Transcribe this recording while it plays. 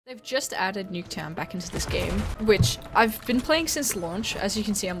They've just added Nuketown back into this game, which I've been playing since launch. As you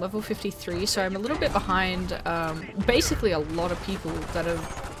can see, I'm level 53, so I'm a little bit behind basically a lot of people that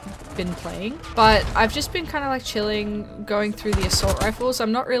have been playing. But I've just been kind of like chilling, going through the assault rifles.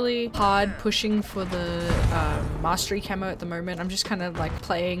 I'm not really hard pushing for the mastery camo at the moment. I'm just kind of like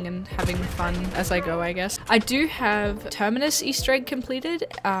playing and having fun as I go, I guess. I do have Terminus Easter egg completed,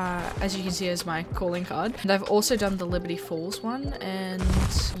 as you can see as my calling card. And I've also done the Liberty Falls one, and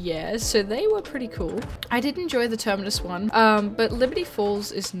yeah, so they were pretty cool. I did enjoy the Terminus one, but Liberty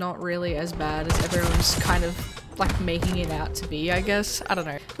Falls is not really as bad as everyone's kind of like making it out to be, I guess. I don't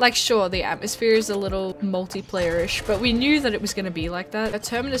know. Like, sure, the atmosphere is a little multiplayer-ish, but we knew that it was going to be like that. A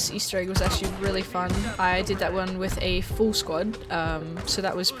Terminus Easter egg was actually really fun. I did that one with a full squad, so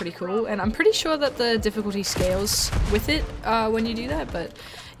that was pretty cool. And I'm pretty sure that the difficulty scales with it when you do that, but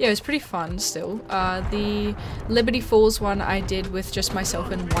yeah, it was pretty fun still. The Liberty Falls one I did with just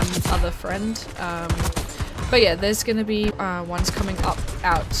myself and one other friend. But yeah, there's gonna be ones coming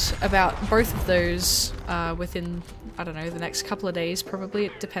out about both of those within, I don't know, the next couple of days probably.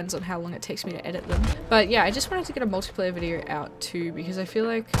 It depends on how long it takes me to edit them. But yeah, I just wanted to get a multiplayer video out too, because I feel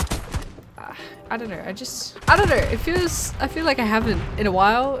like I don't know, I don't know, I feel like I haven't in a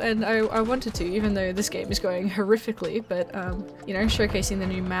while, and I wanted to, even though this game is going horrifically, but you know, showcasing the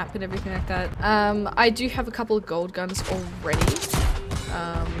new map and everything like that. I do have a couple of gold guns already.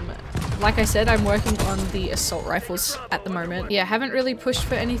 Like I said, I'm working on the assault rifles at the moment. Yeah, haven't really pushed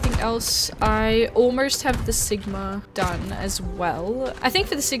for anything else. I almost have the Sigma done as well. I think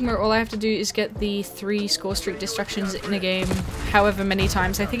for the Sigma, all I have to do is get the 3 score streak destructions in a game however many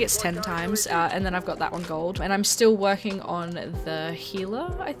times. I think it's 10 times, and then I've got that one gold. And I'm still working on the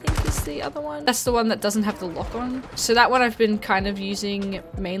healer, I think is the other one. That's the one that doesn't have the lock on. So that one I've been kind of using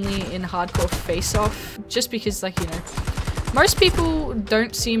mainly in hardcore face-off, just because, like, you know, most people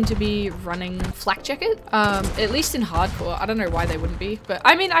don't seem to be running flak jacket, at least in hardcore. I don't know why they wouldn't be, but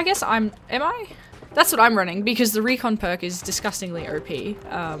I mean, I guess am I? That's what I'm running, because the recon perk is disgustingly OP.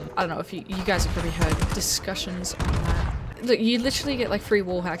 I don't know if you guys have probably heard discussions on that. Look, you literally get like free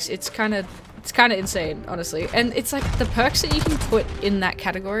wall hacks. It's kind of insane, honestly. And it's like the perks that you can put in that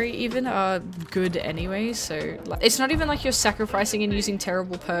category even are good anyway, so like, it's not even like you're sacrificing and using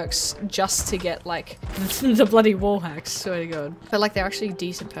terrible perks just to get like the bloody wall hacks, swear to god. But like they're actually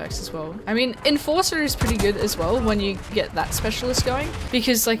decent perks as well. I mean, Enforcer is pretty good as well when you get that specialist going,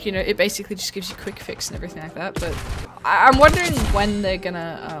 because like, you know, it basically just gives you quick fix and everything like that. But I'm wondering when they're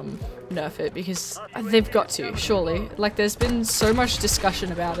gonna nerf it, because they've got to, surely. Like, there's been so much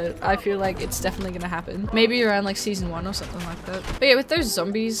discussion about it. I feel like it's definitely gonna happen. Maybe around like season 1 or something like that. But yeah, with those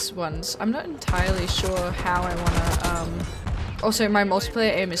zombies ones, I'm not entirely sure how I wanna also, my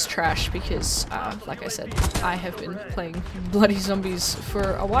multiplayer aim is trash because, like I said, I have been playing bloody zombies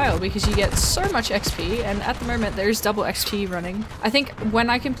for a while, because you get so much XP, and at the moment there's double XP running. I think when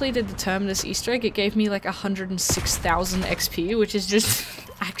I completed the Terminus Easter egg, it gave me like 106,000 XP, which is just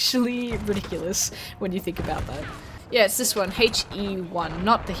actually ridiculous when you think about that. Yeah, it's this one, HE1,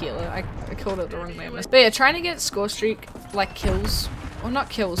 not the healer. I called it the wrong name. But yeah, trying to get score streak, like kills, or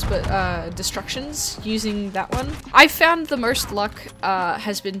not kills, but destructions using that one. I found the most luck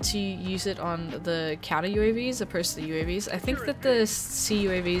has been to use it on the counter UAVs opposed to the UAVs. I think that the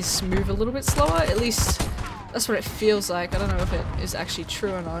CUAVs move a little bit slower, at least that's what it feels like. I don't know if it is actually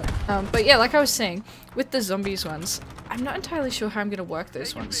true or not. But yeah, like I was saying, with the zombies ones, I'm not entirely sure how I'm gonna work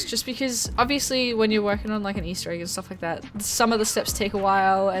those ones, just because obviously when you're working on like an Easter egg and stuff like that, some of the steps take a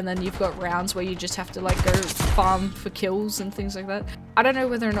while, and then you've got rounds where you just have to like go farm for kills and things like that. I don't know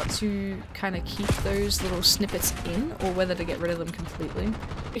whether or not to kind of keep those little snippets in, or whether to get rid of them completely.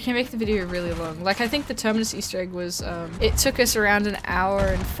 It can make the video really long. Like, I think the Terminus Easter egg was, it took us around an hour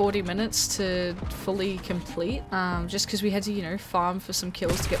and 40 minutes to fully complete, just because we had to, you know, farm for some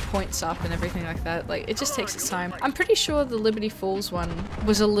kills to get points up and everything like that. Like, it just takes its time. I'm pretty sure the Liberty Falls one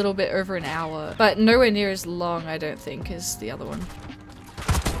was a little bit over an hour, but nowhere near as long, I don't think, as the other one.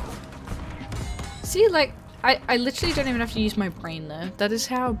 See, like, I literally don't even have to use my brain there. That is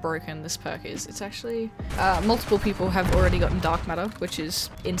how broken this perk is. It's actually, multiple people have already gotten Dark Matter, which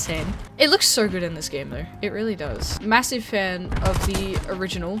is insane. It looks so good in this game though. It really does. Massive fan of the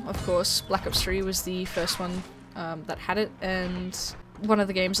original, of course. Black Ops 3 was the first one that had it, and one of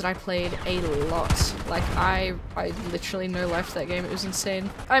the games that I played a lot. Like, I literally no life that game. It was insane.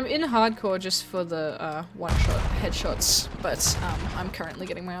 I'm in hardcore just for the one-shot headshots, but I'm currently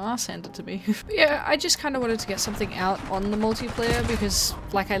getting my ass handed to me. But yeah, I just kind of wanted to get something out on the multiplayer, because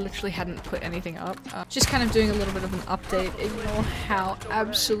like I literally hadn't put anything up. Just kind of doing a little bit of an update, ignore how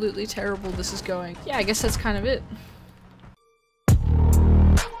absolutely terrible this is going. Yeah, I guess that's kind of it.